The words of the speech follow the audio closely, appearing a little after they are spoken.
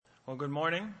Well, good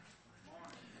morning.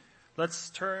 Let's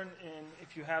turn in,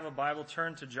 if you have a Bible,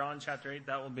 turn to John chapter 8.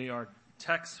 That will be our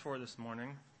text for this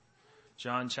morning.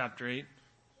 John chapter 8.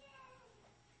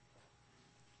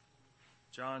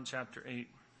 John chapter 8.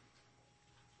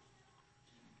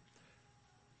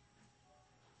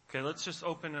 Okay, let's just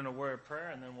open in a word of prayer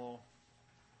and then we'll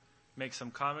make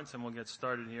some comments and we'll get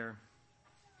started here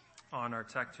on our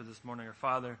text for this morning. Our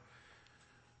Father,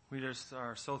 we just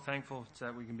are so thankful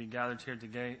that we can be gathered here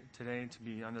today to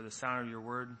be under the sound of your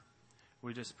word.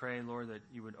 We just pray, Lord, that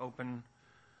you would open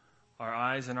our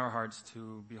eyes and our hearts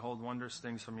to behold wondrous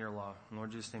things from your law. In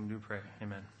Lord Jesus' name we do pray.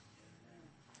 Amen.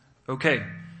 Okay,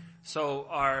 so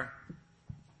our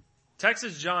text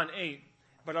is John 8,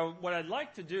 but what I'd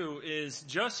like to do is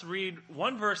just read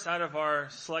one verse out of our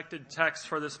selected text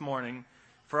for this morning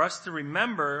for us to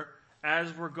remember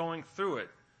as we're going through it.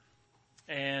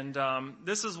 And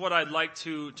this is what I'd like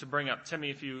to bring up.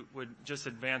 Timmy, if you would just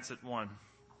advance it one.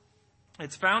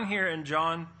 It's found here in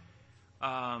John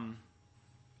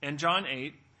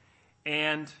 8,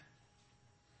 and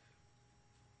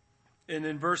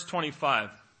in verse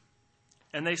 25.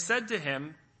 And they said to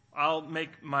him, I'll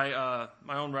make my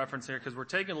own reference here because we're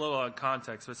taking a little out of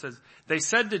context. So it says, they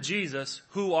said to Jesus,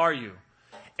 "Who are you?"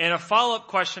 And a follow-up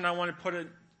question I want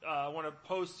to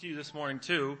pose to you this morning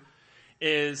too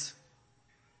is,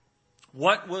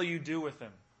 what will you do with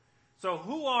him? So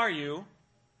who are you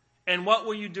and what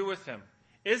will you do with him?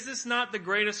 Is this not the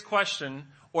greatest question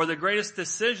or the greatest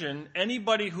decision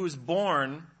anybody who's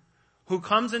born, who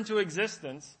comes into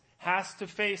existence, has to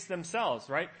face themselves,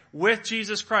 right? With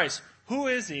Jesus Christ. Who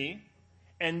is he?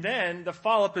 And then the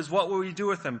follow-up is, what will you do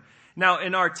with him? Now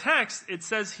in our text, it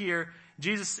says here,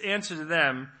 Jesus answered to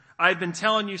them, "I've been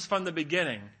telling you from the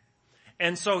beginning."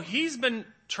 And so he's been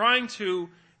trying to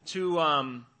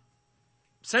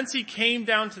since he came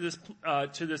down to this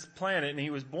planet and he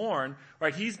was born,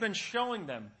 right, he's been showing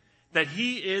them that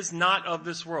he is not of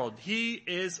this world. He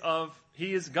is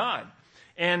God.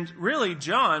 And really,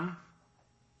 John,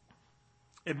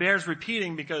 it bears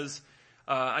repeating because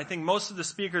I think most of the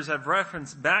speakers have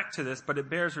referenced back to this, but it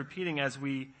bears repeating as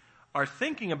we are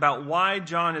thinking about why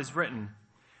John is written.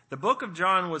 The book of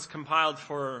John was compiled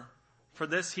for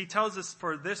this. He tells us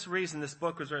for this reason this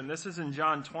book was written. This is in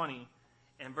John 20.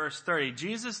 And verse 30,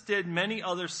 Jesus did many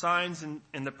other signs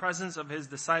in the presence of his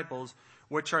disciples,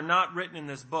 which are not written in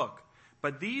this book.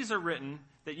 But these are written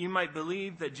that you might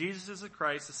believe that Jesus is the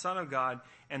Christ, the Son of God,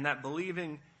 and that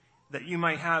believing that you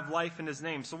might have life in his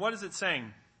name. So what is it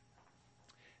saying?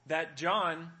 That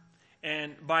John,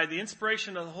 and by the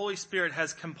inspiration of the Holy Spirit,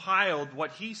 has compiled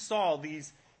what he saw,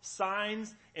 these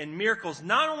signs and miracles,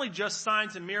 not only just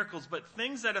signs and miracles, but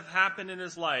things that have happened in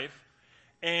his life,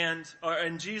 and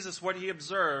Jesus, what he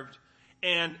observed,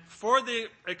 and for the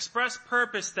express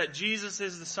purpose that Jesus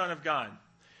is the Son of God.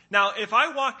 Now, if I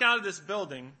walk out of this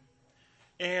building,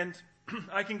 and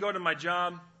I can go to my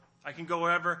job, I can go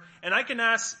wherever, and I can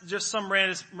ask just some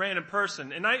random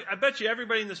person, and I bet you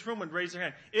everybody in this room would raise their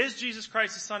hand. Is Jesus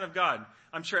Christ the Son of God?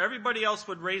 I'm sure everybody else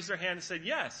would raise their hand and say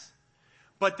yes.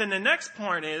 But then the next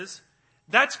part is,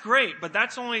 that's great, but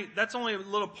that's only a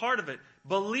little part of it.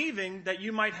 Believing that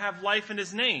you might have life in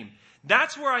his name.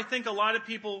 That's where I think a lot of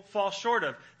people fall short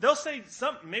of. They'll say,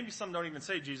 maybe some don't even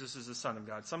say Jesus is the Son of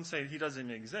God. Some say he doesn't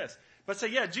even exist. But say,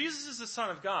 yeah, Jesus is the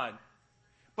Son of God.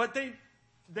 But they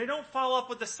don't follow up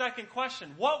with the second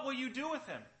question. What will you do with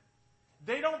him?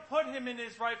 They don't put him in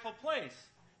his rightful place.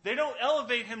 They don't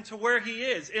elevate him to where he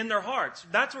is in their hearts.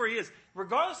 That's where he is.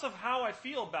 Regardless of how I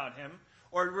feel about him,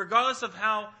 or regardless of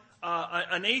how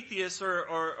an atheist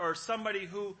or somebody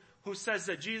who says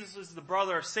that Jesus is the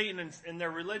brother of Satan in their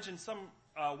religion, some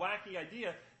wacky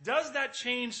idea, does that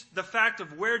change the fact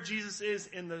of where Jesus is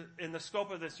in the scope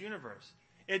of this universe?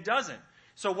 It doesn't.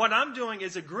 So what I'm doing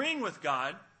is agreeing with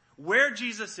God where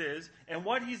Jesus is and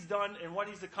what he's done and what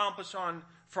he's accomplished on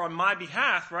my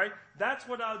behalf, right? That's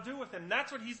what I'll do with him.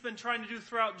 That's what he's been trying to do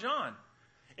throughout John.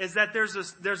 Is that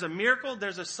there's a miracle,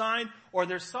 there's a sign, or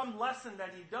there's some lesson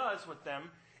that he does with them,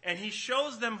 and he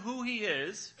shows them who he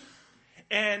is.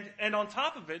 And on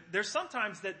top of it, there's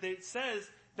sometimes that it says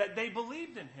that they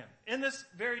believed in him. In this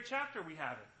very chapter we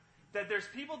have it. That there's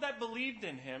people that believed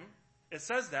in him. It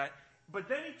says that. But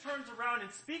then he turns around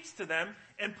and speaks to them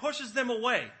and pushes them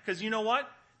away. Because you know what?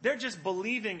 They're just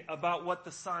believing about what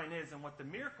the sign is and what the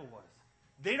miracle was.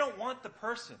 They don't want the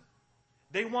person.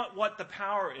 They want what the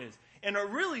power is. And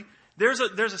really, there's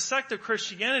a sect of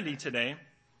Christianity today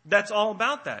that's all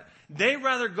about that. They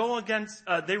rather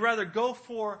go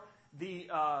for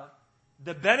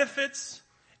the benefits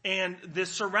and the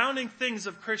surrounding things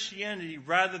of Christianity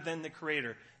rather than the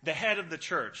Creator, the head of the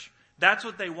church. That's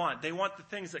what they want. They want the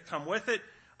things that come with it.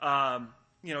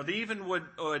 They even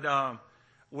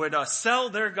would sell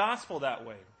their gospel that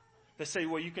way. They say,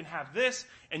 well, you can have this,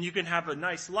 and you can have a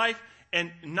nice life,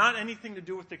 and not anything to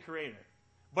do with the Creator.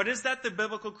 But is that the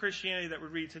biblical Christianity that we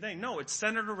read today? No, it's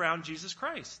centered around Jesus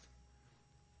Christ.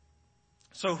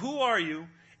 So who are you,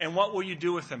 and what will you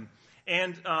do with him?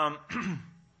 And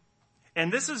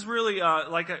and this is really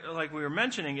like we were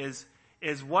mentioning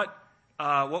is what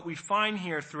we find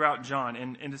here throughout John,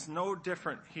 and it's no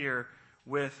different here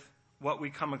with what we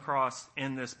come across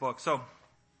in this book. So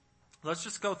let's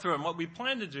just go through it. And what we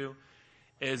plan to do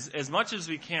is, as much as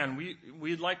we can,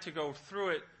 we'd like to go through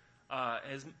it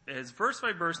as verse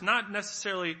by verse, not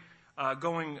necessarily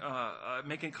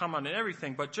making comment on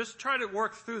everything, but just try to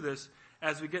work through this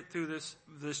as we get through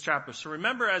this chapter. So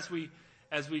remember, as we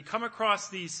come across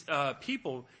these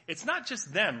people, it's not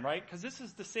just them, right? Because this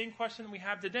is the same question that we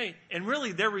have today, and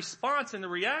really their response and the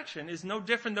reaction is no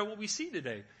different than what we see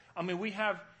today. I mean,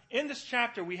 in this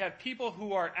chapter, we have people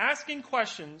who are asking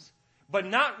questions, but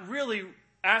not really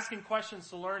asking questions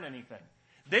to learn anything.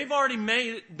 They already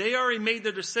made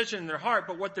their decision in their heart,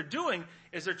 but what they're doing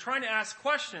is they're trying to ask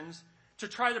questions to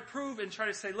try to prove and try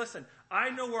to say, listen, I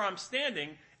know where I'm standing.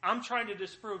 I'm trying to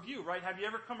disprove you, right? Have you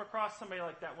ever come across somebody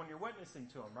like that when you're witnessing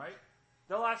to them, right?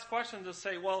 They'll ask questions. They'll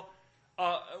say, well,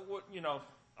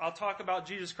 I'll talk about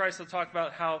Jesus Christ. I'll talk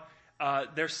about how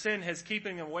their sin has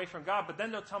keeping them away from God. But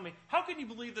then they'll tell me, how can you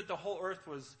believe that the whole earth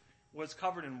was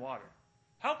covered in water?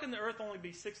 How can the earth only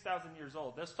be 6,000 years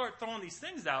old? They'll start throwing these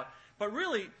things out. But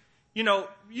really,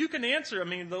 you can answer. I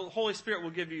mean, the Holy Spirit will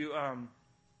give you,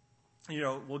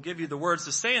 will give you the words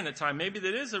to say in the time. Maybe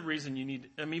that is a reason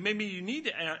maybe you need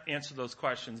to answer those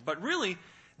questions. But really,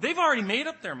 they've already made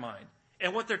up their mind.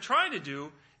 And what they're trying to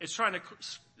do is trying to,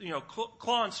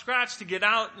 claw and scratch to get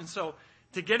out. And so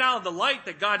to get out of the light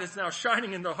that God is now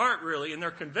shining in their heart, really, and they're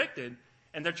convicted.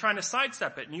 And they're trying to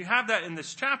sidestep it. And you have that in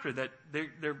this chapter, that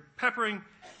they're peppering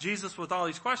Jesus with all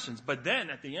these questions. But then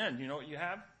at the end, you know what you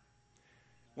have?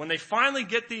 When they finally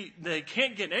they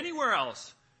can't get anywhere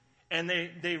else, and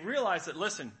they realize that,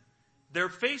 listen, they're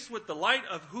faced with the light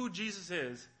of who Jesus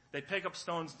is, they pick up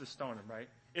stones to stone him, right?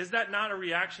 Is that not a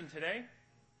reaction today?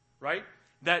 Right?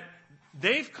 That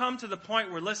they've come to the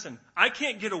point where, listen, I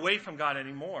can't get away from God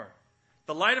anymore.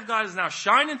 The light of God is now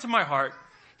shining into my heart.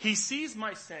 He sees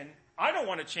my sin. I don't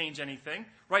want to change anything,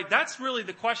 right? That's really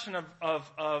the question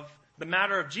of the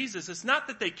matter of Jesus. It's not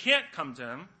that they can't come to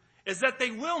him, it's that they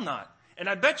will not. And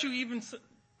I bet you even,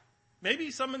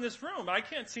 maybe some in this room, I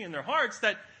can't see in their hearts,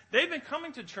 that they've been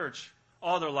coming to church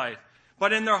all their life.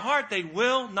 But in their heart, they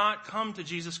will not come to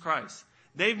Jesus Christ.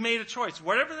 They've made a choice,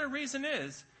 whatever their reason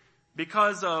is,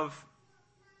 because of,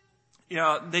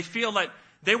 they feel like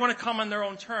they want to come on their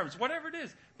own terms, whatever it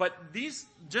is. But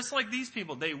just like these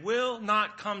people, they will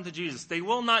not come to Jesus. They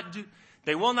will not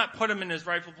put him in his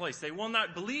rightful place. They will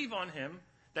not believe on him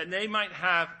that they might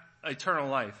have eternal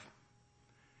life.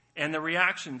 And the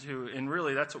reaction to, and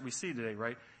really that's what we see today,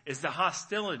 right, is the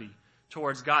hostility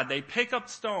towards God. They pick up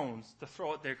stones to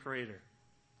throw at their Creator.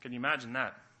 Can you imagine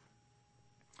that?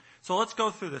 So let's go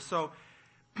through this. So,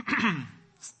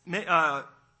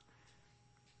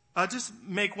 I'll just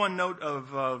make one note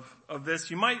of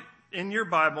this. You might, in your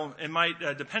Bible, it might,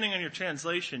 depending on your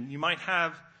translation, you might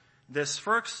have this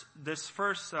first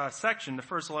section, the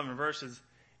first 11 verses,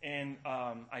 in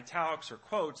italics or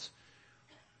quotes.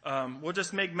 We'll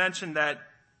just make mention that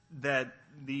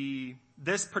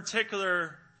this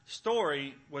particular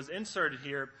story was inserted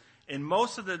here. In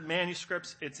most of the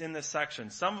manuscripts, it's in this section.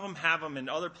 Some of them have them in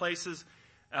other places.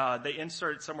 They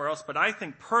insert it somewhere else. But I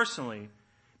think personally,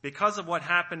 because of what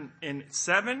happened in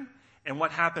 7 and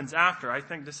what happens after, I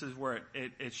think this is where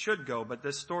it should go. But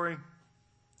this story,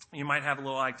 you might have a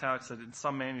little italics that in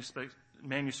some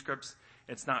manuscripts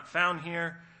it's not found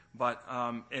here. But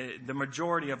the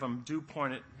majority of them do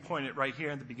point it right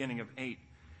here at the beginning of 8.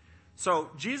 So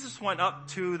Jesus went up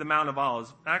to the Mount of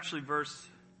Olives. Actually, verse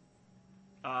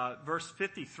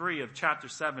 53 of chapter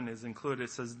 7 is included.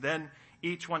 It says, then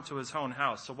each went to his own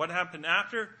house. So what happened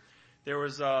after? There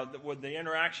was with the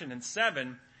interaction in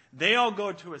 7. They all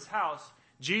go to his house.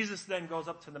 Jesus then goes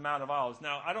up to the Mount of Olives.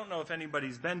 Now, I don't know if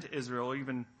anybody's been to Israel,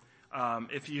 even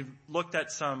if you've looked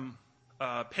at some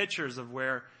pictures of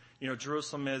where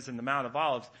Jerusalem is in the Mount of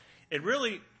Olives. It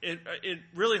really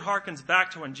harkens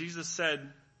back to when Jesus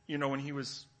said, when he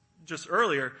was just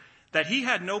earlier, that he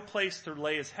had no place to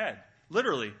lay his head.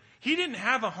 Literally. He didn't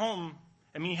have a home.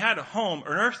 I mean, he had a home,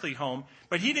 an earthly home,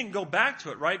 but he didn't go back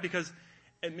to it, right? Because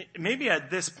maybe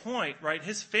at this point, right,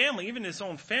 his family, even his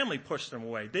own family, pushed him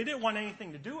away. They didn't want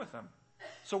anything to do with him.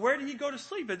 So where did he go to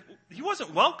sleep? He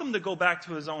wasn't welcome to go back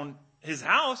to his own his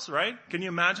house, right? Can you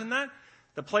imagine that?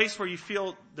 The place where you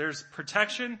feel there's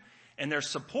protection and there's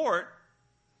support,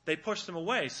 they pushed him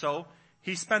away. So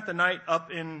he spent the night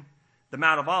up in the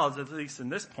Mount of Olives, at least in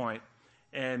this point,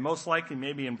 and most likely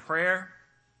maybe in prayer.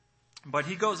 But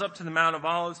he goes up to the Mount of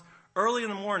Olives early in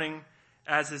the morning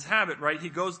as his habit, right? He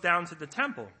goes down to the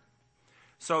temple.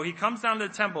 So he comes down to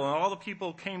the temple, and all the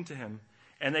people came to him,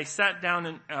 and they sat down,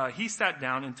 and he sat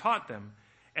down and taught them.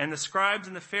 And the scribes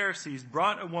and the Pharisees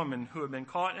brought a woman who had been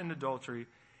caught in adultery,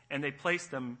 and they placed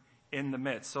them in the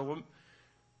midst.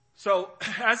 So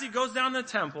as he goes down the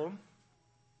temple,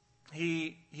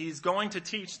 he's going to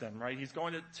teach them, right? He's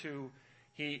going to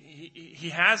he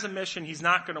has a mission. He's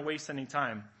not going to waste any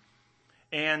time.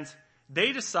 And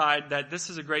they decide that this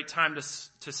is a great time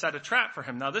to set a trap for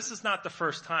him. Now, this is not the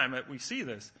first time that we see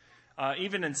this.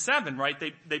 Even in 7, right,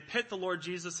 they pit the Lord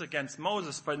Jesus against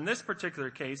Moses. But in this particular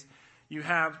case, you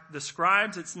have the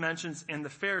scribes, it's mentioned, and the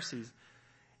Pharisees.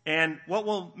 And what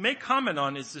we'll make comment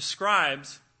on is the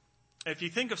scribes. If you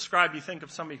think of scribe, you think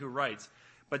of somebody who writes.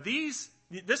 But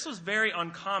this was very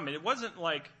uncommon. It wasn't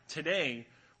like today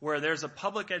where there's a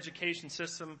public education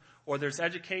system or there's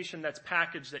education that's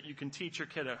packaged that you can teach your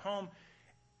kid at home.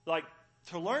 Like,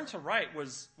 to learn to write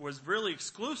was really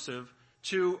exclusive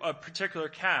to a particular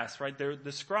caste, right? They're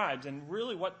the scribes. And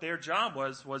really what their job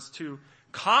was to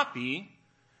copy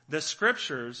the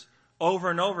scriptures over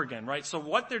and over again, right? So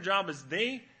what their job is,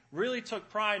 they really took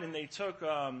pride and they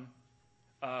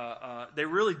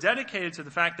really dedicated to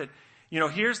the fact that,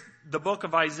 here's the book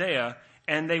of Isaiah,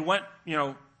 and they went,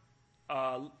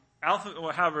 alphabet,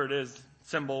 or however it is,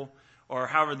 symbol, or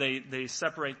however they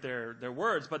separate their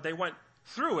words, but they went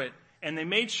through it, and they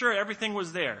made sure everything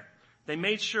was there. They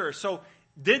made sure. So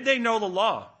did they know the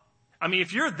law? I mean,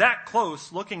 if you're that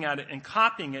close looking at it and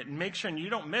copying it and make sure you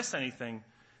don't miss anything,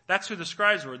 that's who the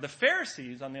scribes were. The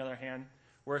Pharisees, on the other hand,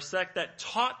 were a sect that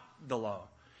taught the law.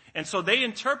 And so they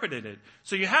interpreted it.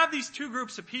 So you have these two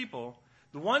groups of people,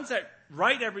 the ones that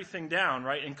write everything down,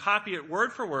 right, and copy it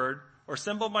word for word or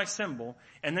symbol by symbol,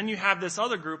 and then you have this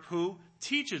other group who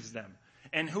teaches them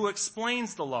and who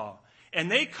explains the law. And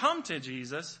they come to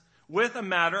Jesus with a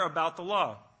matter about the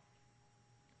law.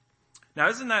 Now,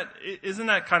 isn't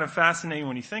that kind of fascinating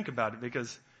when you think about it?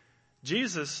 Because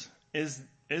Jesus is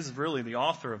really the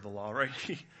author of the law, right?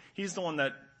 He's the one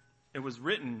that it was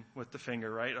written with the finger,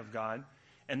 right, of God.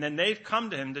 And then they've come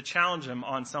to him to challenge him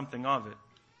on something of it.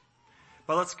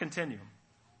 But let's continue.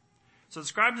 So the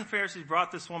scribes and Pharisees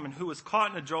brought this woman who was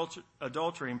caught in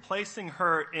adultery and placing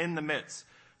her in the midst.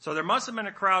 So there must have been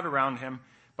a crowd around him.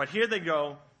 But here they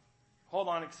go. Hold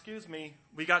on, excuse me.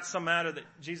 We got some matter that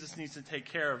Jesus needs to take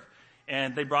care of.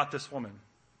 And they brought this woman.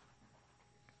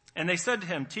 And they said to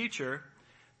him, "Teacher,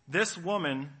 this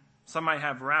woman," some might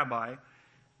have rabbi,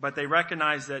 but they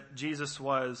recognized that Jesus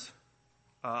was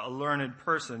a learned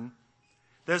person.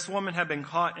 "This woman had been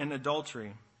caught in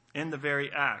adultery in the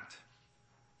very act.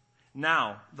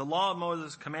 Now, the law of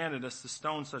Moses commanded us to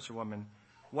stone such a woman.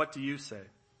 What do you say?"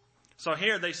 So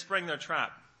here they spring their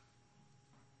trap.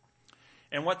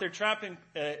 And what they're trapping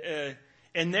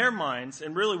in their minds,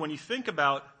 and really when you think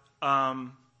about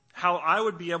how I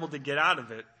would be able to get out of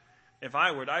it, if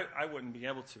I wouldn't be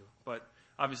able to, but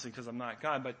obviously because I'm not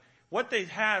God. But what they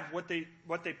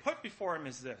put before him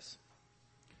is this.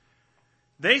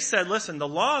 They said, listen, the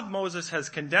law of Moses has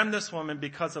condemned this woman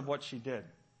because of what she did.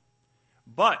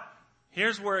 But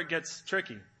here's where it gets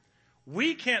tricky.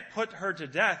 We can't put her to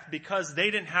death because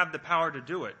they didn't have the power to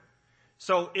do it.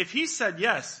 So if he said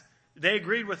yes, they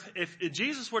agreed with, if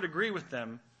Jesus would agree with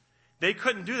them, they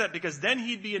couldn't do that because then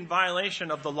he'd be in violation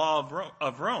of the law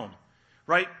of Rome,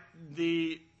 right?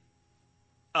 The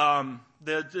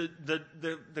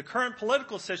current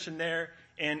political situation there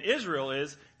in Israel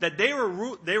is that they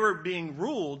were being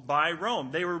ruled by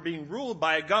Rome. They were being ruled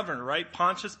by a governor, right?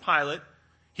 Pontius Pilate.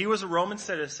 He was a Roman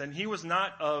citizen. He was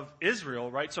not of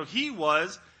Israel, right? So he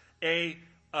was an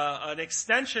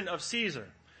extension of Caesar.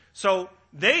 So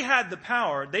they had the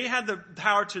power. They had the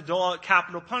power to dole out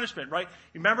capital punishment, right?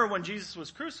 You remember when Jesus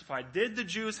was crucified, did the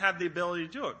Jews have the ability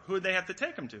to do it? Who did they have to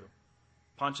take him to?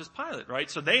 Pontius Pilate, right?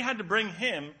 So they had to bring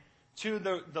him to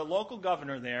the local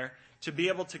governor there to be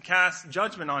able to cast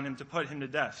judgment on him to put him to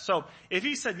death. So if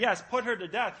he said, yes, put her to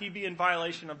death, he'd be in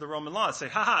violation of the Roman law. Say,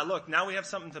 look, now we have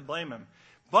something to blame him.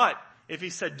 But if he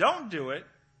said, don't do it,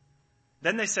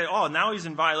 then they say, oh, now he's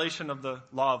in violation of the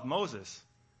law of Moses.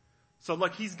 So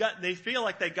look, they feel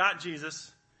like they got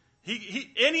Jesus.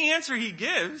 Any answer he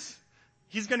gives,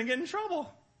 he's going to get in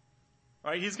trouble.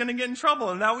 Right? He's going to get in trouble,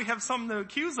 and now we have something to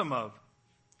accuse him of.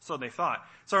 So they thought.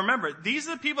 So remember, these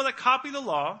are the people that copy the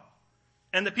law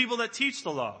and the people that teach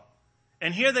the law.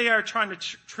 And here they are trying to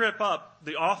trip up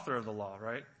the author of the law,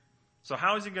 right? So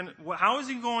how is he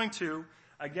going to,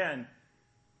 again,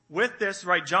 with this,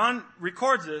 right? John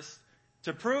records this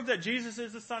to prove that Jesus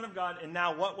is the Son of God, and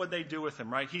now what would they do with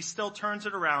him, right? He still turns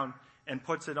it around and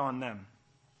puts it on them.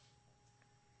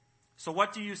 So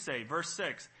what do you say? Verse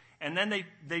 6. And then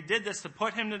they did this to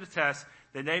put him to the test,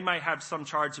 that they might have some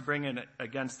charge to bring in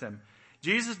against him.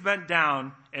 Jesus bent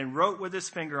down and wrote with his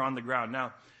finger on the ground.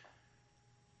 Now,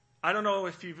 I don't know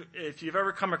if you've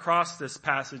ever come across this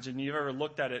passage and you've ever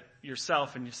looked at it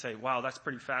yourself and you say, wow, that's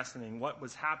pretty fascinating. What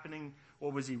was happening?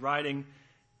 What was he writing?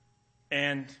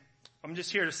 And I'm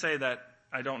just here to say that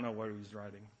I don't know what he was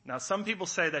writing. Now, some people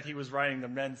say that he was writing the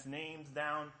men's names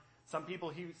down. Some people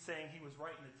he was saying he was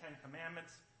writing the 10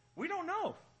 Commandments. We don't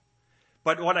know.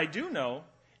 But what I do know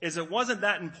is it wasn't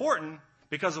that important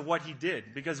because of what he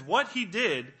did. Because what he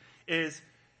did is,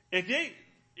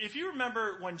 if you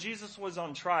remember when Jesus was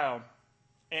on trial,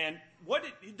 and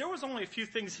there was only a few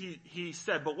things he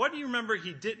said, but what do you remember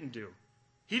he didn't do?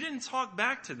 He didn't talk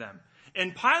back to them.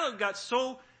 And Pilate got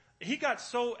so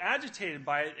agitated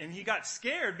by it, and he got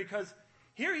scared because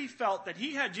here he felt that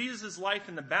he had Jesus' life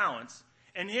in the balance,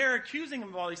 and they're accusing him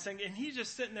of all these things, and he's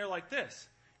just sitting there like this.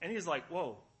 And he's like,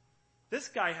 whoa, this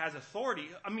guy has authority.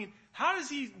 I mean, how is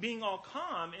he being all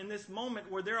calm in this moment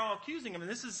where they're all accusing him?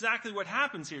 And this is exactly what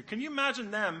happens here. Can you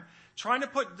imagine them trying to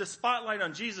put the spotlight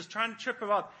on Jesus, trying to trip him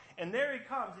up, and there he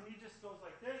comes, and he just goes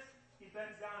like this, he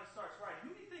bends down and starts writing. Who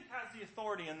do you think has the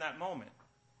authority in that moment?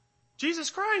 Jesus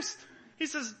Christ. He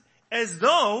says, as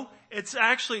though it's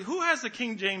actually, who has the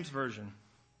King James Version?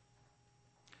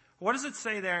 What does it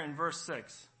say there in verse 6?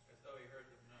 As though he heard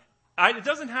them not. It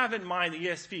doesn't have it in mind, the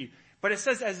ESV. But it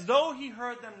says, as though he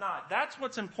heard them not. That's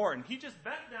what's important. He just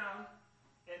bent down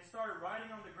and started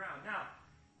writing on the ground. Now,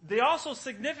 the also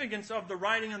significance of the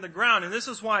writing on the ground, and this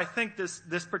is why I think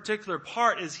this particular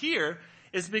part is here,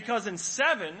 is because in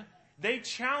 7, they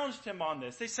challenged him on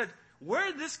this. They said, where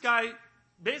did this guy,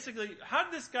 basically, how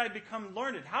did this guy become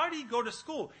learned? How did he go to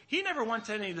school? He never went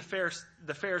to any of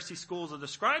the Pharisee schools or the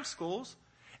scribe schools.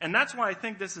 And that's why I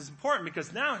think this is important,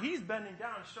 because now he's bending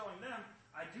down and showing them,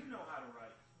 I do know how to write.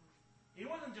 He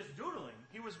wasn't just doodling.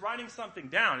 He was writing something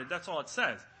down. That's all it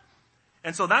says.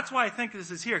 And so that's why I think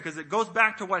this is here, because it goes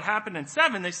back to what happened in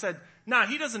 7. They said, nah,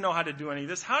 he doesn't know how to do any of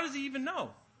this. How does he even know?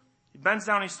 He bends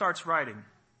down and he starts writing.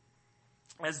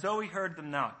 As though he heard them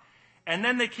not. And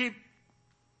then they keep,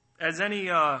 as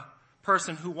any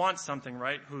person who wants something,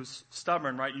 right, who's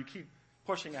stubborn, right, you keep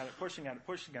pushing at it, pushing at it,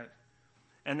 pushing at it.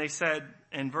 And they said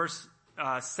in verse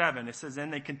 7, it says,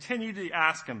 and they continued to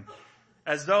ask him,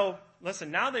 as though,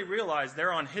 listen, now they realize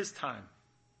they're on his time.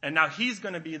 And now he's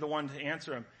going to be the one to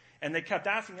answer him. And they kept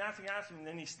asking, and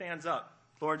then he stands up.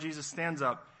 Lord Jesus stands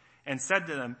up and said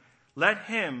to them, let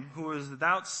him who is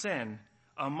without sin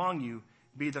among you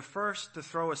be the first to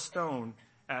throw a stone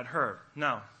at her.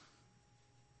 Now,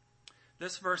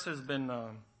 this verse has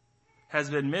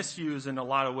been misused in a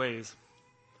lot of ways.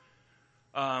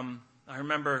 I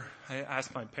remember, I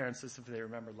asked my parents this if they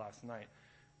remembered last night,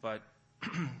 but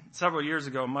several years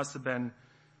ago, it must have been,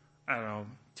 I don't know,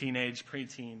 teenage,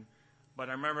 preteen. But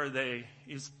I remember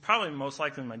he's probably most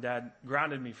likely my dad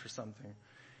grounded me for something.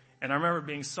 And I remember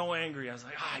being so angry. I was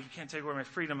like, you can't take away my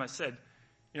freedom. I said,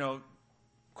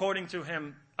 quoting to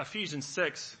him Ephesians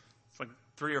 6, it's like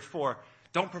 3 or 4,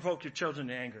 don't provoke your children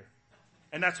to anger.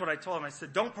 And that's what I told him. I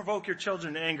said, don't provoke your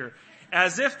children to anger.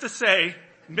 As if to say,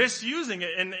 misusing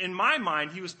it. And in my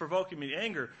mind, he was provoking me to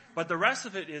anger. But the rest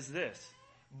of it is this.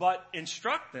 But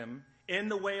instruct them in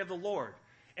the way of the Lord.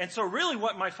 And so really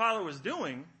what my father was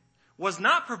doing was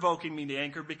not provoking me to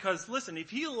anger, because listen,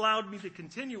 if he allowed me to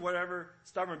continue whatever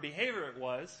stubborn behavior it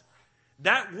was,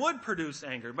 that would produce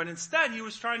anger. But instead he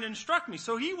was trying to instruct me.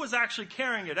 So he was actually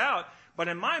carrying it out. But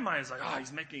in my mind it's like,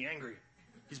 he's making me angry.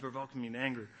 He's provoking me to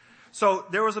anger. So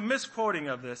there was a misquoting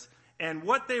of this. And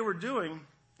what they were doing,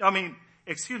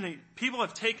 people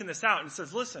have taken this out and it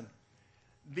says, listen,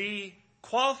 the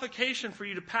qualification for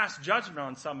you to pass judgment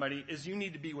on somebody is you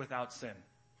need to be without sin.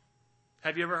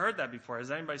 Have you ever heard that before?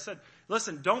 Has anybody said,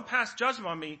 listen, don't pass judgment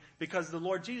on me because the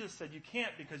Lord Jesus said you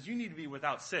can't, because you need to be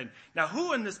without sin. Now,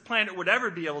 who on this planet would ever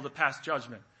be able to pass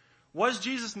judgment? Was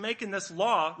Jesus making this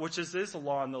law, which is a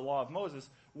law in the law of Moses,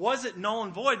 was it null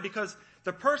and void? Because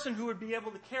the person who would be able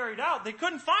to carry it out, they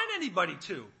couldn't find anybody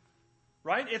to.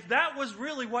 Right? If that was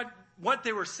really what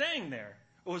they were saying there,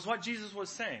 it was what Jesus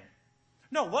was saying.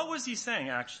 No, what was he saying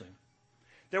actually?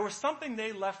 There was something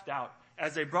they left out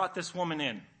as they brought this woman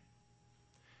in.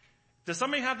 Does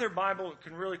somebody have their Bible?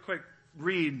 Can really quick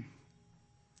read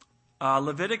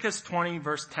Leviticus 20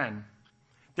 verse 10.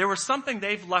 There was something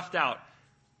they've left out.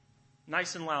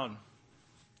 Nice and loud.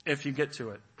 if you get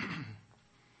to it.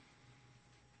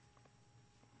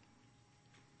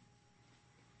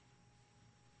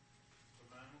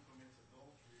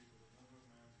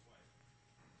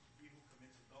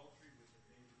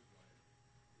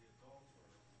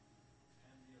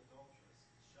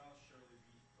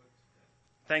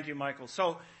 Thank you, Michael.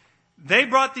 So they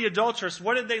brought the adulteress.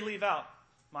 What did they leave out,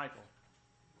 Michael?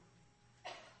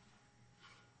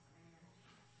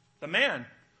 The man.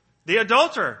 The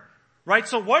adulterer. Right?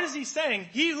 So what is he saying?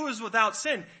 He who is without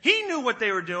sin. He knew what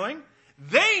they were doing.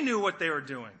 They knew what they were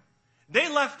doing.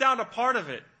 They left out a part of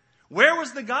it. Where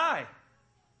was the guy?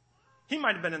 He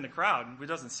might have been in the crowd. It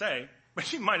doesn't say. But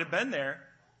he might have been there.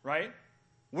 Right?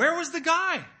 Where was the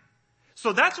guy?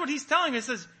 So that's what he's telling us.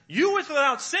 He says, you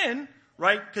without sin.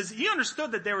 Right? Because he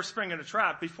understood that they were springing a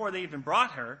trap before they even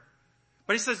brought her.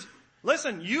 But he says,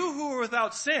 listen, you who are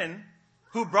without sin,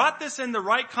 who brought this in the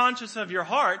right conscience of your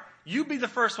heart, you be the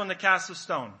first one to cast a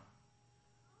stone.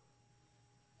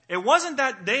 It wasn't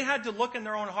that they had to look in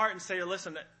their own heart and say,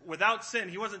 listen, without sin,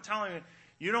 he wasn't telling them,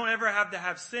 you don't ever have to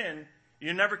have sin.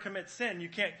 You never commit sin. You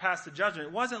can't pass the judgment.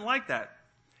 It wasn't like that.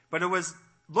 But it was,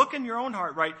 look in your own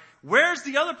heart, right? Where's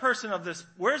the other person of this?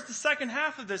 Where's the second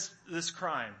half of this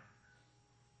crime?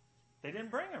 They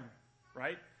didn't bring him,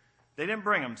 right? They didn't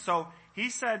bring him. So he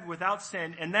said without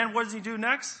sin. And then what does he do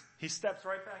next? He steps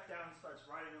right back down and starts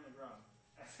writing on the ground.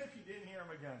 As if he didn't hear him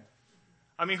again.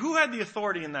 I mean, who had the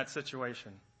authority in that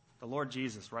situation? The Lord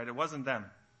Jesus, right? It wasn't them.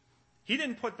 He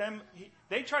didn't put them,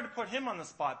 they tried to put him on the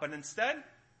spot, but instead,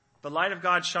 the light of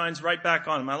God shines right back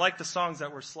on him. I like the songs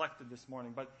that were selected this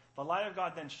morning, but the light of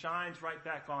God then shines right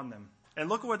back on them. And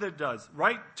look at what it does.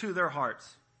 Right to their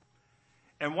hearts.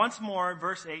 And once more,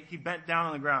 verse 8, he bent down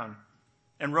on the ground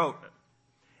and wrote.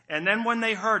 And then when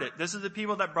they heard it, this is the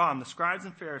people that brought him, the scribes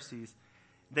and Pharisees,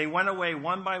 they went away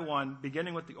one by one,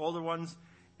 beginning with the older ones,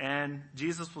 and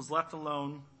Jesus was left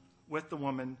alone with the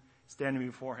woman standing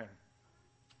before him.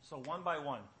 So one by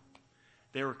one,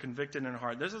 they were convicted in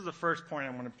heart. This is the first point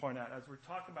I want to point out. As we're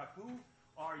talking about who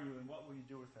are you and what will you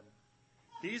do with them.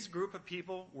 These group of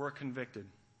people were convicted.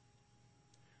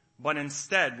 But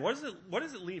instead, what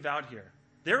does it leave out here?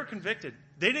 They were convicted.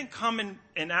 They didn't come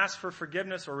and ask for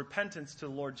forgiveness or repentance to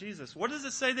the Lord Jesus. What does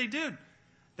it say they did?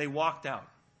 They walked out.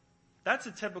 That's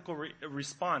a typical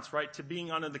response, right, to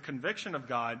being under the conviction of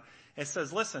God. It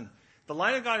says, listen, the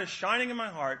light of God is shining in my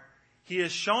heart. He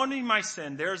has shown me my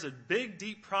sin. There's a big,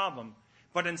 deep problem.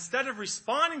 But instead of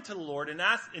responding to the Lord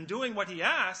and doing what he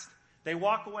asked, they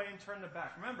walk away and turn their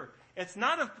back. Remember, it's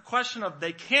not a question of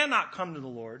they cannot come to the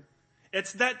Lord.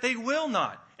 It's that they will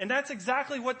not. And that's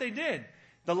exactly what they did.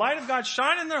 The light of God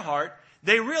shined in their heart.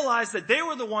 They realized that they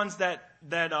were the ones that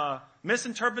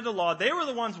misinterpreted the law. They were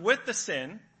the ones with the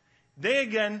sin. They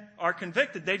again are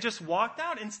convicted. They just walked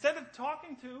out instead of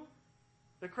talking to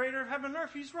the creator of heaven and earth.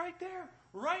 He's right there,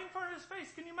 right in front of his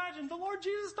face. Can you imagine the Lord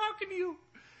Jesus talking to you?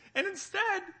 And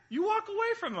instead, you walk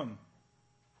away from him.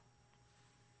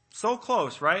 So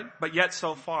close, right? But yet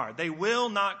so far. They will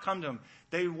not come to him.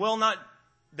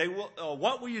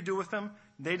 What will you do with them?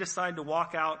 They decide to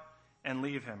walk out and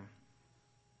leave him.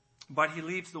 But he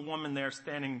leaves the woman there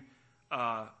standing.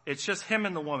 It's just him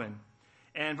and the woman.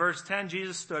 And verse 10,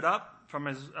 Jesus stood up from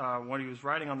what he was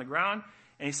writing on the ground.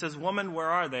 And he says, woman, where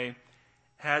are they?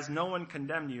 Has no one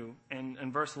condemned you? And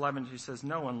in verse 11, he says,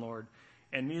 no one, Lord.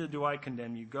 And neither do I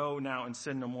condemn you. Go now and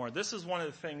sin no more. This is one of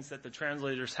the things that the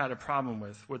translators had a problem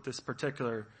with this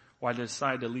particular, why they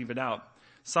decided to leave it out.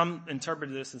 Some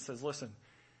interpreted this and says, listen,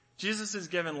 Jesus is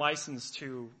given license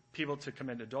to people to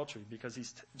commit adultery because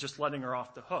he's just letting her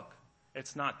off the hook.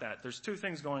 It's not that. There's two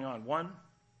things going on. One,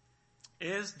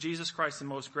 is Jesus Christ the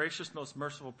most gracious, most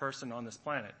merciful person on this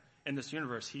planet, in this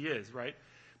universe? He is, right?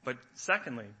 But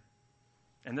secondly,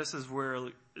 and this is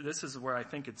where I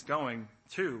think it's going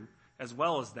to, as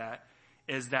well as that,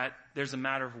 is that there's a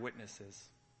matter of witnesses.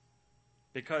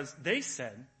 Because they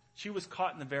said she was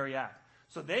caught in the very act.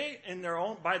 So they,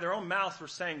 by their own mouths, were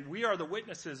saying, we are the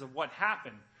witnesses of what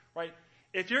happened, right?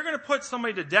 If you're going to put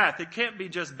somebody to death, it can't be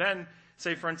just Ben,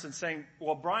 say, for instance, saying,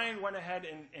 well, Brian went ahead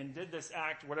and did this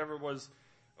act, whatever was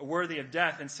worthy of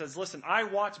death, and says, listen, I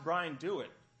watched Brian do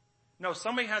it. No,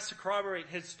 somebody has to corroborate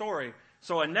his story.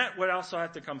 So Annette would also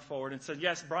have to come forward and say,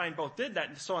 yes, Brian both did that.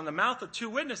 And so in the mouth of two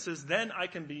witnesses, then I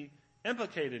can be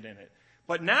implicated in it.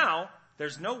 But now,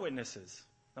 there's no witnesses.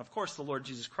 Now, of course, the Lord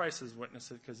Jesus Christ is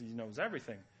witnesses because he knows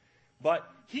everything. But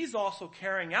he's also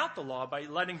carrying out the law by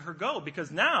letting her go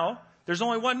because now there's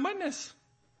only one witness.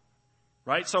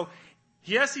 Right? So,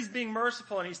 yes, he's being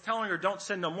merciful and he's telling her don't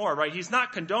sin no more, right? He's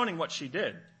not condoning what she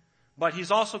did. But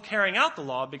he's also carrying out the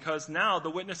law because now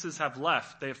the witnesses have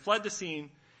left. They have fled the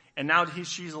scene And now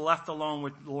she's left alone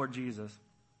with the Lord Jesus.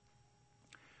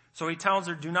 So he tells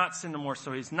her, do not sin no more.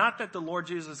 So it's not that the Lord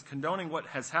Jesus is condoning what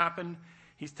has happened.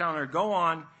 He's telling her, go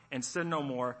on and sin no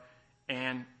more.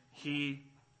 And he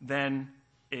then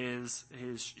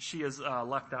she is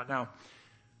left out. Now,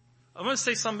 I'm going to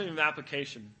say something of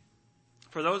application.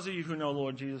 For those of you who know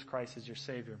Lord Jesus Christ as your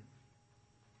Savior.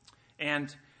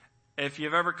 And if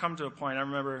you've ever come to a point, I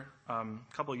remember a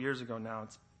couple of years ago now,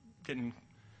 it's getting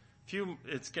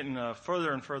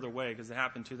further and further away because it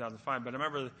happened in 2005. But I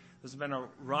remember there's been a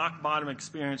rock bottom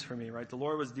experience for me, right? The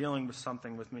Lord was dealing with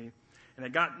something with me. And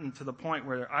it got to the point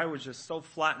where I was just so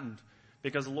flattened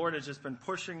because the Lord had just been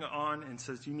pushing on and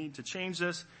says, you need to change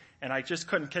this. And I just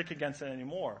couldn't kick against it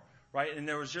anymore, right? And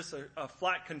there was just a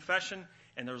flat confession,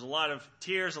 and there was a lot of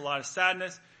tears, a lot of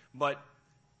sadness. But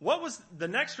what was the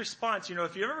next response?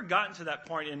 If you've ever gotten to that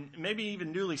point, and maybe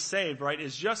even newly saved, right,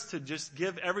 is just to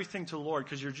give everything to the Lord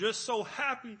because you're just so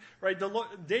happy, right?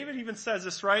 David even says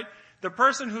this, right? The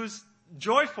person who's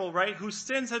joyful, right, whose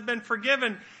sins have been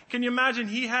forgiven. Can you imagine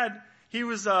he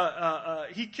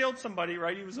killed somebody,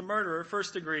 right? He was a murderer,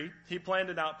 first degree. He planned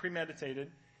it out,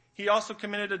 premeditated. He also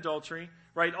committed adultery,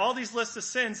 right? All these lists of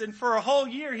sins. And for a whole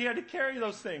year, he had to carry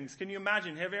those things. Can you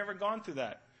imagine? Have you ever gone through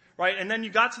that? Right? And then you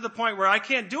got to the point where I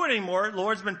can't do it anymore. The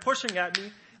Lord's been pushing at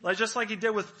me, just like he did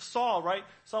with Saul, right?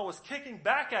 Saul was kicking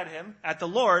back at him, at the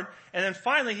Lord. And then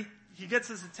finally, he gets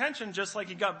his attention just like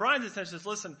he got Brian's attention. Says,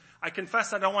 listen, I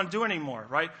confess I don't want to do it anymore,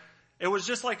 right? It was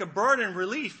just like a burden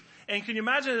relief. And can you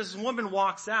imagine this woman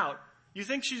walks out? You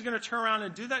think she's going to turn around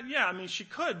and do that? Yeah, I mean, she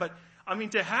could. But, I mean,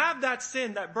 to have that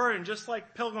sin, that burden, just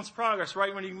like Pilgrim's Progress,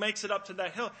 right? When he makes it up to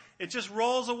that hill, it just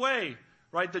rolls away,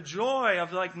 right? The joy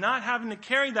of not having to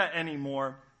carry that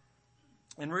anymore.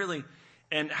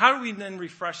 And how do we then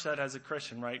refresh that as a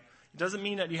Christian, right? It doesn't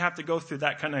mean that you have to go through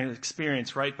that kind of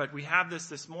experience, right? But we have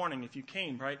this morning, if you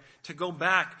came, right? To go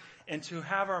back and to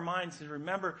have our minds to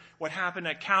remember what happened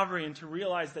at Calvary and to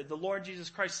realize that the Lord Jesus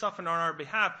Christ suffered on our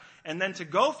behalf, and then to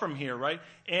go from here, right?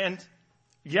 And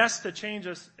yes, to change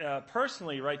us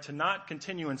personally, right? To not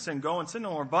continue in sin, go and sin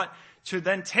no more, but to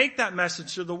then take that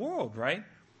message to the world, right?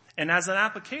 And as an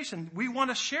application, we want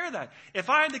to share that. If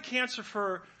I had the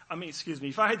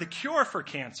cure for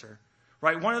cancer,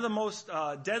 right? One of the most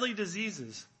deadly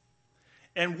diseases.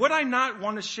 And would I not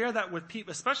want to share that with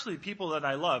people, especially people that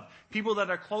I love, people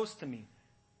that are close to me?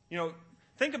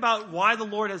 Think about why the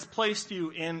Lord has placed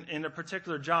you in a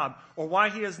particular job, or why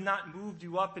he has not moved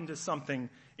you up into something.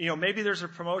 Maybe there's a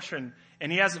promotion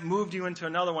and he hasn't moved you into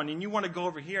another one, and you want to go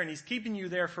over here and he's keeping you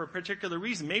there for a particular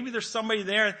reason. Maybe there's somebody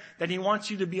there that he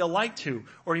wants you to be a light to,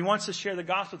 or he wants to share the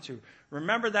gospel to.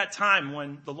 Remember that time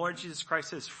when the Lord Jesus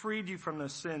Christ has freed you from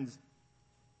those sins.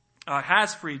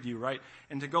 Has freed you, right?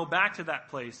 And to go back to that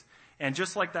place. And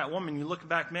just like that woman, you look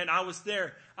back, man, I was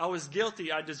there. I was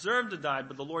guilty. I deserved to die,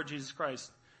 but the Lord Jesus Christ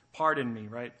pardoned me,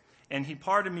 right? And he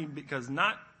pardoned me because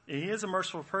he is a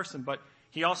merciful person, but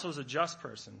he also is a just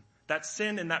person. That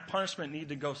sin and that punishment need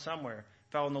to go somewhere.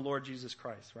 Fell on the Lord Jesus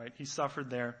Christ, right? He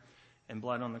suffered there and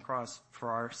bled on the cross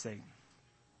for our sake.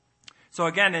 So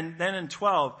again, and then in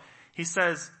 12, he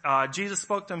says, Jesus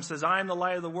spoke to him, says, I am the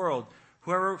light of the world.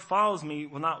 Whoever follows me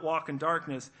will not walk in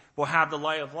darkness, will have the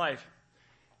light of life.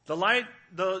 The light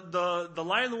of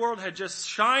the world had just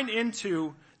shined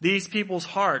into these people's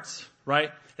hearts, right?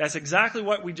 That's exactly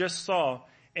what we just saw.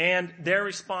 And their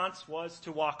response was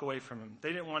to walk away from him. They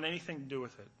didn't want anything to do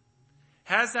with it.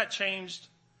 Has that changed?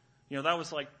 That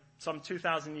was like some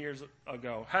 2,000 years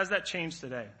ago. Has that changed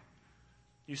today?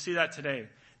 You see that today.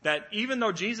 That even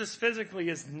though Jesus physically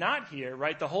is not here,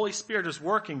 right, the Holy Spirit is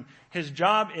working. His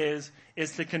job is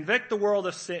to convict the world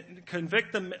of sin,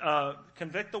 convict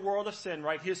the world of sin,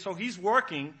 right? So he's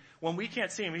working when we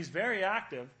can't see him. He's very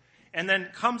active. And then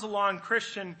comes along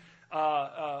Christian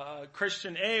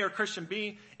A or Christian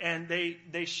B, and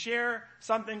they share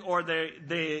something, or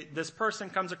this person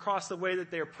comes across the way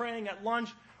that they are praying at lunch,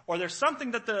 or there's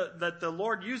something that the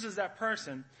Lord uses that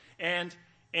person, and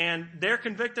they're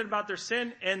convicted about their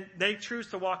sin, and they choose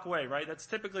to walk away, right? That's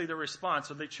typically the response.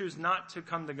 So they choose not to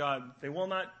come to God. They will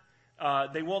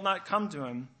not come to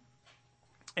him.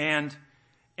 And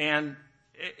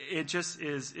it just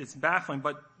it's baffling.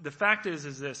 But the fact is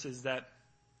that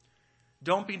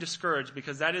don't be discouraged,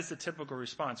 because that is the typical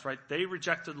response, right? They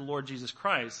rejected the Lord Jesus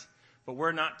Christ, but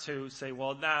we're not to say,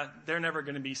 well, they're never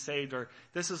going to be saved, or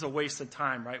this is a waste of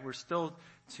time, right? We're still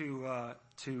to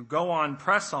go on,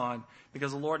 press on,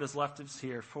 because the Lord has left us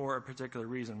here for a particular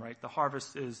reason, right? The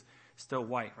harvest is still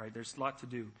white, right? There's a lot to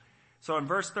do. So in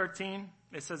verse 13,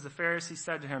 it says, the Pharisee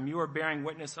said to him, you are bearing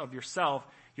witness of yourself.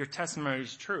 Your testimony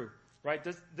is true, right?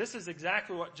 This is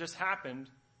exactly what just happened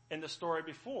in the story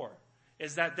before,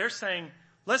 is that they're saying,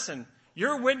 listen,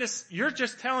 you're a witness, you're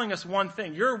just telling us one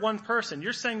thing. You're one person.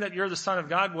 You're saying that you're the Son of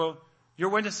God. Well, your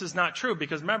witness is not true,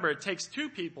 because remember, it takes two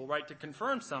people, right, to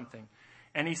confirm something.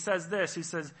 And he says this, he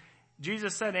says,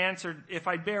 Jesus answered, if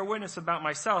I bear witness about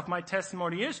myself, my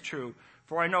testimony is true,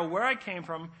 for I know where I came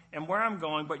from and where I'm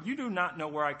going, but you do not know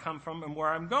where I come from and where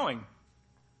I'm going.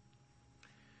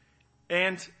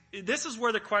 And this is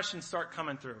where the questions start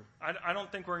coming through. I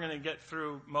don't think we're going to get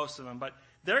through most of them, but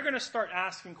they're going to start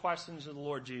asking questions of the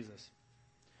Lord Jesus.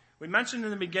 We mentioned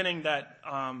in the beginning that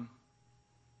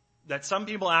some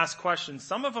people ask questions.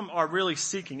 Some of them are really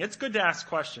seeking. It's good to ask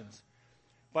questions.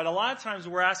 But a lot of times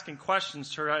we're asking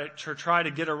questions to try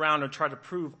to get around or try to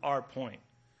prove our point.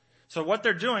 So what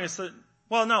they're doing is,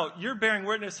 well, no, you're bearing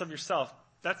witness of yourself.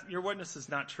 Your witness is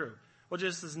not true. Well,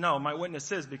 Jesus says, no, my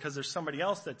witness is, because there's somebody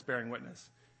else that's bearing witness.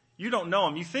 You don't know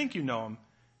him. You think you know him,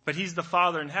 but he's the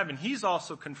Father in heaven. He's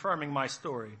also confirming my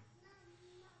story.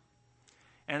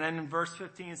 And then in verse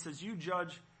 15 it says, you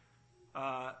judge,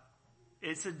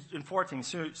 it says in 14,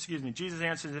 Jesus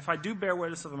answers, if I do bear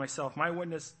witness of myself,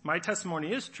 my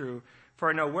testimony is true, for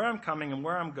I know where I'm coming and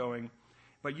where I'm going,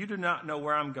 but you do not know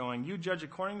where I'm going. You judge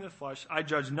according to the flesh. I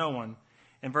judge no one.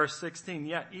 In verse 16,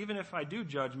 yet even if I do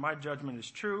judge, my judgment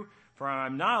is true, for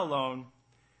I'm not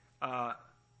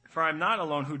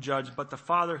alone who judge, but the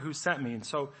Father who sent me. And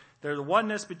so there's a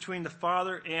oneness between the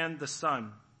Father and the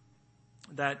Son.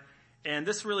 And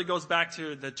this really goes back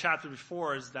to the chapter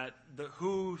before, is that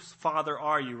whose father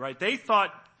are you, right?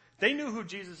 They knew who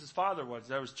Jesus' father was.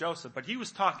 That was Joseph, but he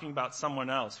was talking about someone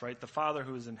else, right? The Father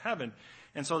who is in heaven.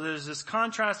 And so there's this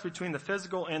contrast between the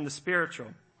physical and the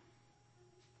spiritual.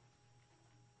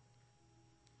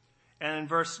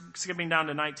 And in skipping down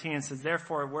to 19, it says,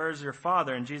 therefore, where is your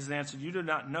Father? And Jesus answered, you do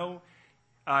not know.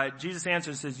 Jesus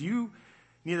answered, says, you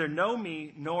neither know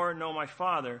me nor know my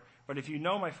Father. But if you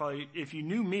know my Father, if you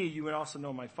knew me, you would also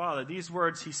know my Father. These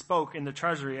words he spoke in the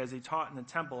treasury as he taught in the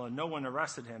temple, and no one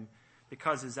arrested him,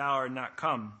 because his hour had not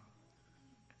come.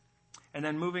 And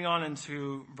then moving on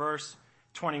into verse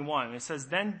 21, it says,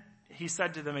 then he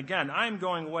said to them again, I am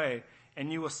going away,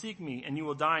 and you will seek me, and you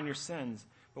will die in your sins.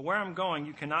 But where I'm going,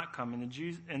 you cannot come. And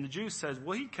the Jews says,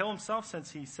 will he kill himself,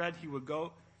 since he said he would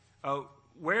go?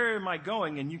 Where am I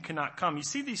going, and you cannot come? You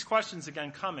see these questions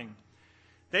again coming.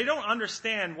 They don't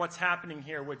understand what's happening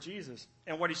here with Jesus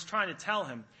and what he's trying to tell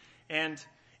him. And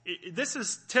this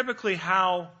is typically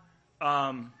how,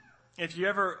 if you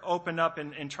ever open up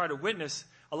and try to witness,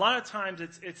 a lot of times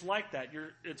it's like that.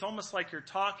 It's almost like you're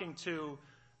talking to,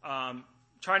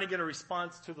 trying to get a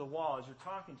response to the wall as you're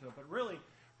talking to it. But really,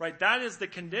 right, that is the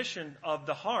condition of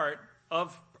the heart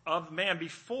of man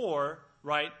before,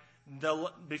 right,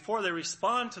 before they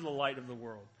respond to the light of the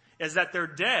world. Is that they're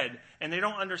dead and they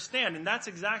don't understand. And that's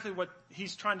exactly what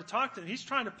he's trying to talk to them. He's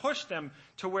trying to push them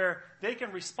to where they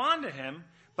can respond to him,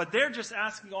 but they're just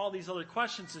asking all these other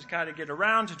questions to kind of get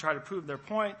around, to try to prove their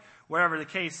point, whatever the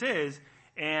case is.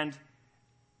 And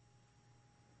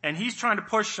he's trying to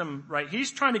push them, right?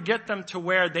 He's trying to get them to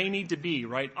where they need to be,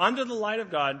 right? Under the light of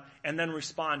God, and then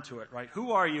respond to it, right?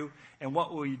 Who are you and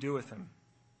what will you do with him?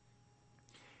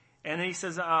 And then he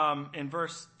says, in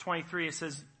verse 23,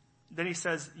 then he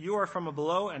says, you are from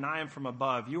below and I am from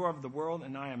above. You are of the world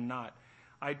and I am not.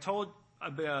 I told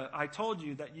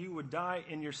you that you would die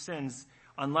in your sins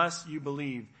unless you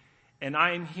believe. And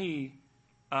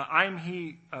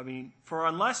for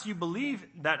unless you believe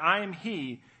that I am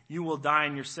he, you will die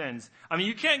in your sins. I mean,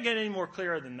 you can't get any more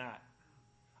clearer than that.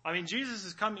 I mean, Jesus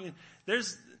is coming.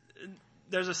 There's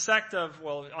a sect of,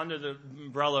 under the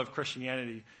umbrella of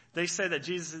Christianity, they say that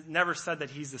Jesus never said that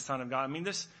he's the Son of God. I mean,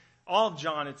 all of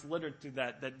John, it's littered through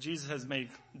that Jesus has made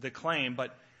the claim.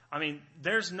 But, I mean,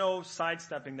 there's no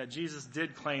sidestepping that Jesus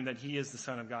did claim that he is the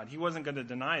Son of God. He wasn't going to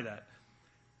deny that.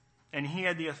 And he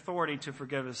had the authority to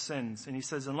forgive his sins. And he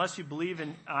says, unless you believe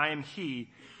in I am he,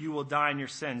 you will die in your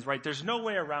sins, right? There's no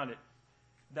way around it.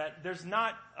 That there's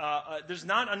not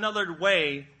another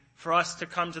way for us to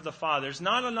come to the Father. There's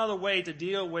not another way to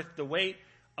deal with the weight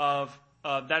of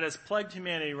that has plagued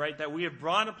humanity, right? That we have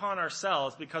brought upon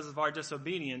ourselves because of our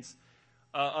disobedience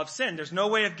of sin. There's no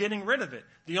way of getting rid of it.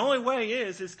 The only way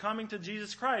is coming to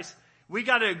Jesus Christ. We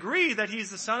got to agree that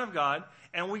he's the Son of God,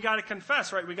 and we got to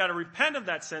confess, right? We got to repent of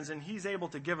that sins, and he's able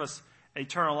to give us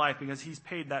eternal life because he's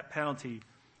paid that penalty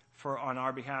on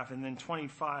our behalf. And then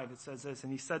 25, it says this,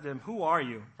 and he said to him, who are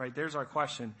you? Right? There's our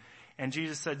question. And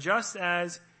Jesus said, just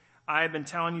as I have been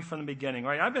telling you from the beginning,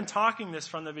 right? I've been talking this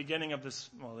from the beginning of this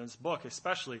book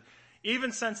especially.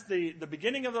 Even since the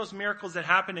beginning of those miracles that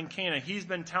happened in Cana, he's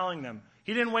been telling them.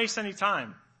 He didn't waste any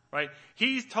time, right?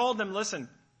 He told them, listen,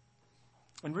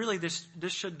 And really, this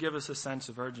should give us a sense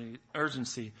of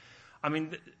urgency. I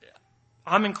mean,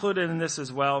 I'm included in this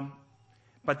as well,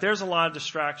 but there's a lot of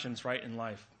distractions, right, in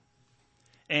life.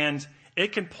 And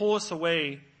it can pull us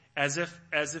away as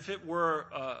if it were,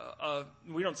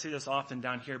 we don't see this often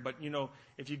down here, but,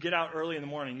 if you get out early in the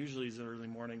morning, usually it's early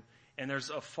morning, and there's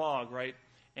a fog, right,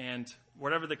 and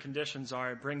whatever the conditions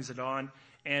are, it brings it on,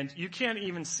 and you can't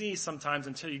even see sometimes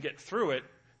until you get through it,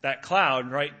 that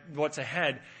cloud, right, what's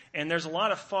ahead. And there's a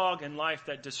lot of fog in life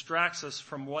that distracts us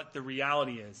from what the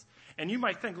reality is. And you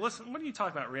might think, listen, what are you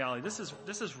talking about reality? This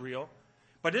is real.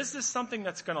 But is this something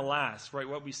that's going to last, right,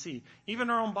 what we see? Even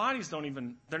our own bodies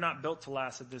they're not built to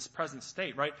last at this present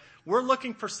state, right? We're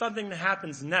looking for something that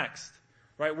happens next,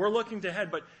 right? We're looking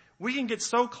ahead, but we can get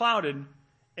so clouded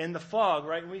in the fog,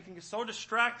 right? And we can get so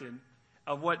distracted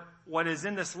of what is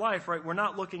in this life, right? We're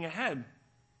not looking ahead.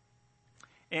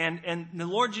 And the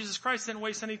Lord Jesus Christ didn't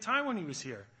waste any time when he was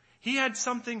here. He had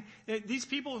something, these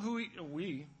people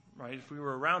right, if we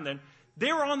were around then,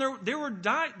 they were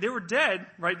dead,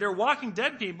 right? They were walking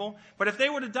dead people, but if they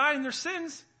would have died in their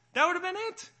sins, that would have been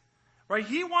it. Right?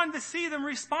 He wanted to see them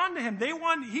respond to him.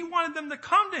 He wanted them to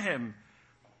come to him.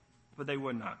 But they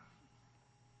would not.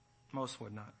 Most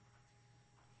would not.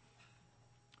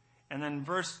 And then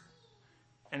verse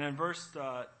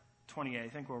 28, I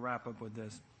think we'll wrap up with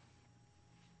this.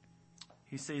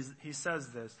 He says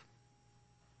this.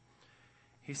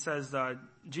 He says,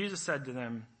 Jesus said to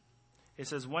them, he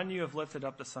says, when you have lifted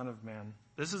up the Son of Man,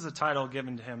 this is a title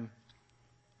given to him,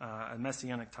 a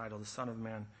messianic title, the Son of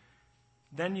Man,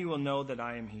 then you will know that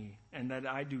I am he, and that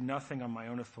I do nothing on my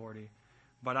own authority,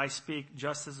 but I speak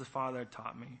just as the Father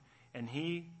taught me, and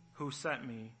he who sent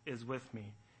me is with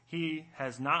me. He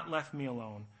has not left me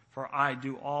alone, for I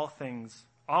do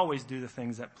always do the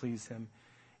things that please him.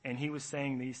 And he was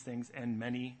saying these things, and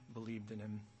many believed in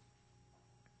him.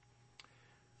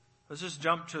 Let's just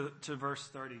jump to verse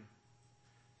 30.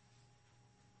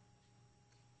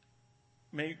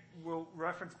 We'll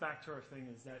reference back to our thing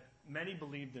is that many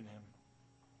believed in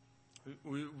him.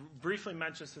 We briefly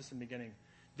mentioned this in the beginning.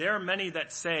 There are many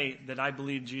that say that I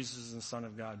believe Jesus is the Son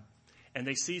of God. And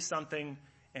they see something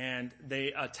and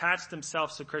they attach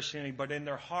themselves to Christianity, but in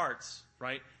their hearts,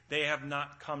 right, they have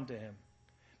not come to him.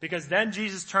 Because then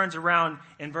Jesus turns around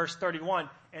in verse 31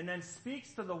 and then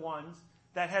speaks to the ones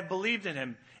that had believed in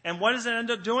him. And what does it end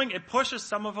up doing? It pushes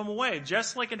some of them away,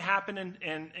 just like it happened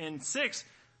in 6.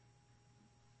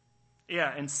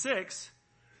 Yeah, in 6,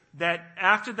 that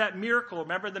after that miracle,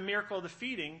 remember the miracle of the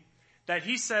feeding, that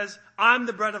he says, I'm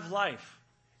the bread of life.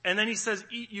 And then he says,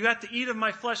 you have to eat of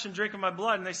my flesh and drink of my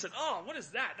blood. And they said, oh, what is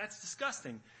that? That's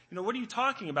disgusting. What are you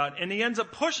talking about? And he ends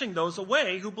up pushing those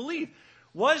away who believe.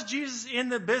 Was Jesus in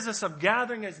the business of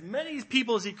gathering as many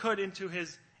people as he could into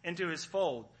his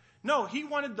fold? No, he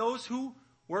wanted those who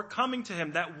were coming to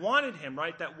him, that wanted him,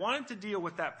 right? That wanted to deal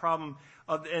with that problem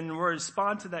and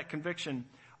respond to that conviction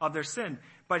of their sin.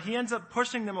 But he ends up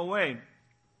pushing them away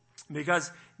because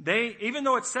even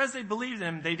though it says they believed in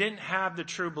him, they didn't have the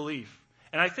true belief.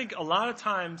 And I think a lot of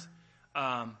times,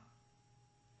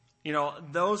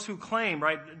 those who claim,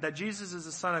 right, that Jesus is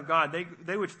the Son of God,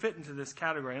 they would fit into this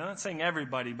category. And I'm not saying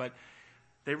everybody, but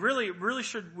they really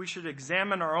we should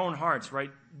examine our own hearts,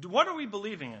 right? What are we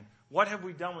believing in? What have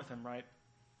we done with him, right?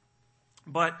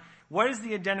 But what is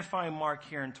the identifying mark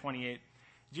here in 28?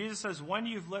 Jesus says, when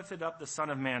you've lifted up the Son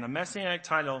of Man, a messianic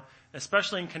title,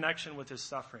 especially in connection with his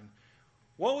suffering.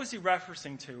 What was he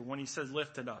referencing to when he says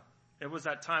lifted up? It was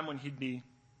that time when he'd be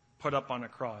put up on a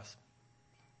cross.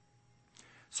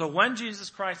 So when Jesus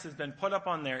Christ has been put up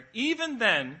on there, even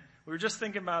then, we were just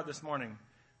thinking about it this morning,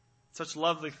 such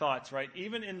lovely thoughts, right?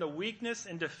 Even in the weakness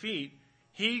and defeat,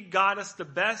 he got us the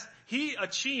best. He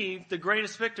achieved the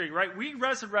greatest victory, right? We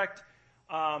resurrect.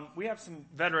 We have some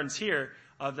veterans here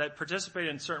that participated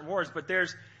in certain wars, but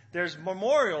there's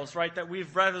memorials, right, that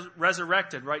we've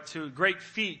resurrected, right, to great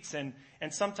feats, and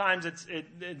sometimes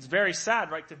it's very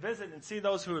sad, right, to visit and see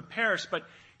those who had perished. But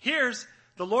here's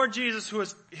the Lord Jesus who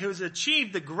has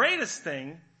achieved the greatest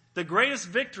thing, the greatest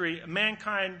victory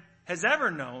mankind has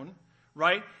ever known,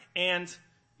 right? And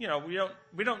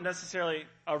we don't necessarily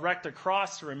erect a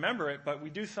cross to remember it, but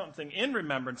we do something in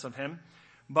remembrance of him.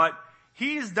 But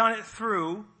he's done it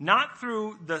not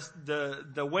through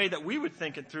the way that we would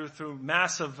think it through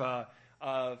massive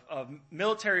of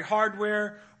military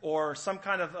hardware or some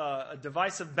kind of a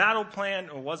divisive battle plan,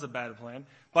 or was a battle plan,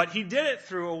 but he did it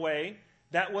through a way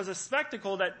that was a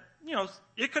spectacle that,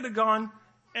 it could have gone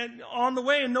and on the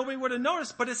way and nobody would have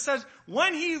noticed. But it says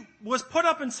when he was put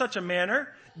up in such a manner,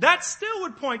 that still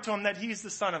would point to him that he's the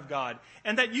Son of God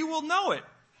and that you will know it.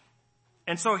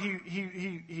 And so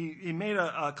he made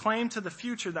a claim to the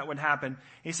future that would happen.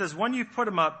 He says, when you put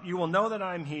him up, you will know that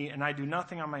I am he, and I do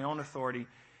nothing on my own authority,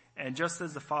 and just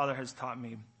as the Father has taught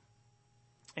me.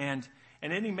 And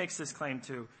then he makes this claim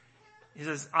too. He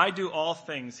says, I do all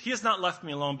things. He has not left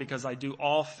me alone because I do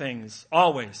all things,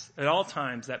 always, at all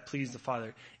times, that please the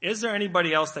Father. Is there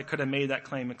anybody else that could have made that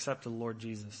claim except the Lord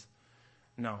Jesus?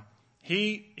 No.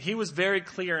 He was very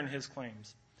clear in his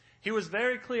claims. He was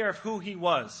very clear of who he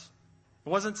was. It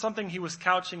wasn't something he was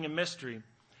couching in mystery.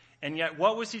 And yet,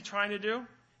 what was he trying to do?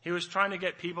 He was trying to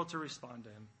get people to respond to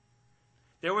him.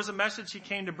 There was a message he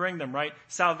came to bring them, right?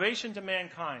 Salvation to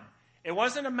mankind. It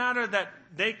wasn't a matter that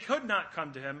they could not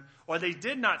come to him, or they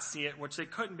did not see it, which they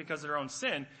couldn't because of their own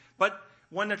sin. But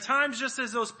when the times, just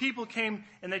as those people came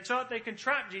and they thought they could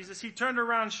trap Jesus, he turned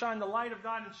around, shined the light of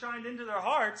God, and shined into their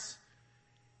hearts.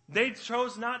 They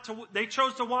chose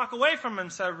to walk away from him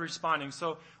instead of responding.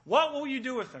 So what will you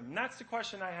do with him? And that's the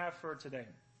question I have for today,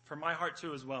 for my heart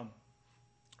too as well.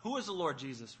 Who is the Lord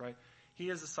Jesus, right? He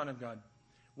is the Son of God.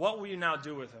 What will you now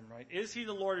do with him, right? Is he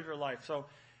the Lord of your life? So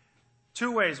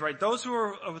two ways, right? Those who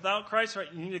are without Christ,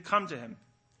 right? You need to come to him.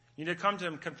 You need to come to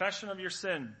him, confession of your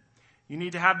sin. You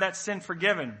need to have that sin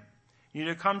forgiven. You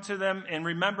need to come to them and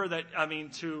remember that,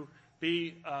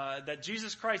 that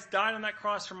Jesus Christ died on that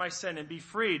cross for my sin and be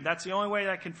freed. That's the only way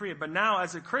that I can free it. But now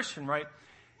as a Christian, right,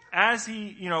 as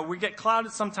we get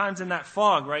clouded sometimes in that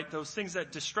fog, right, those things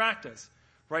that distract us,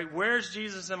 right? Where's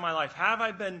Jesus in my life? Have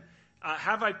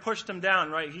I pushed him down,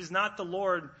 right? He's not the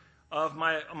Lord of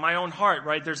my own heart,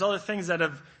 right? There's other things that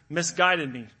have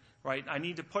misguided me, right? I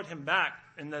need to put him back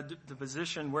in the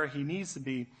position where he needs to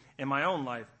be in my own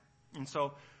life. And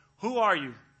so, who are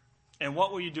you? And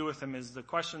what will you do with him is the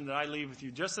question that I leave with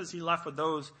you. Just as he left with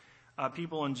those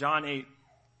people in John 8,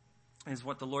 is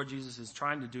what the Lord Jesus is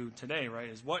trying to do today, right?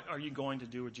 Is what are you going to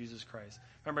do with Jesus Christ?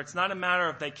 Remember, it's not a matter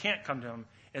of they can't come to him,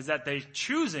 is that they're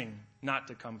choosing not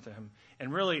to come to him.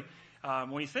 And really,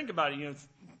 when you think about it, you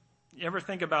ever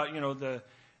think about,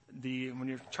 when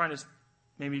you're trying to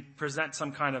maybe present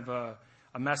some kind of a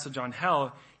message on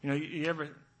hell,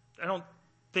 I don't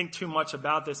think too much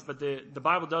about this, but the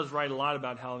Bible does write a lot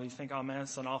about hell, and you think, oh man,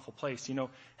 it's an awful place.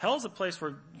 Hell's a place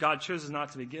where God chooses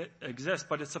not to exist,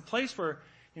 but it's a place where,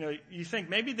 you think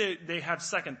maybe they have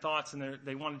second thoughts and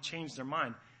they want to change their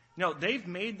mind. No, they've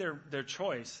made their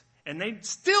choice, and they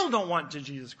still don't want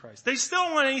Jesus Christ. They still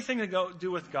don't want anything to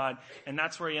do with God, and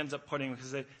that's where he ends up putting,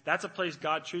 because that's a place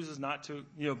God chooses not to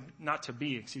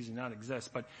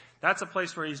exist, but that's a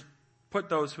place where he's put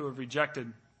those who have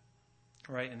rejected,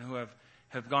 right, and who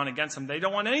have gone against him. They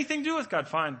don't want anything to do with God.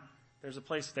 Fine. There's a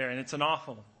place there, and it's an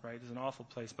awful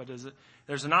place, but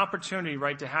there's an opportunity,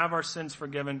 right, to have our sins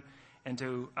forgiven and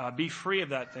to be free of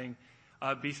that thing,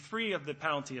 be free of the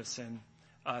penalty of sin,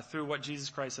 through what Jesus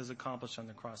Christ has accomplished on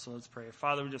the cross. So let's pray.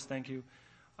 Father, we just thank you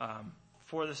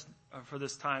for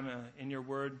this time in your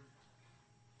word.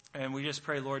 And we just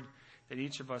pray, Lord, that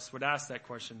each of us would ask that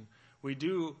question.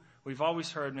 We've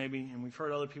always heard maybe, and we've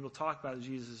heard other people talk about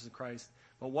Jesus Christ,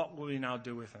 but what will we now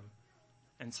do with him?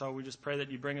 And so we just pray that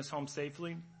you bring us home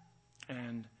safely,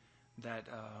 and that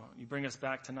you bring us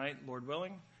back tonight, Lord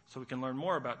willing, so we can learn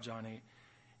more about John 8.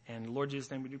 And in Lord Jesus'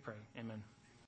 name we do pray. Amen.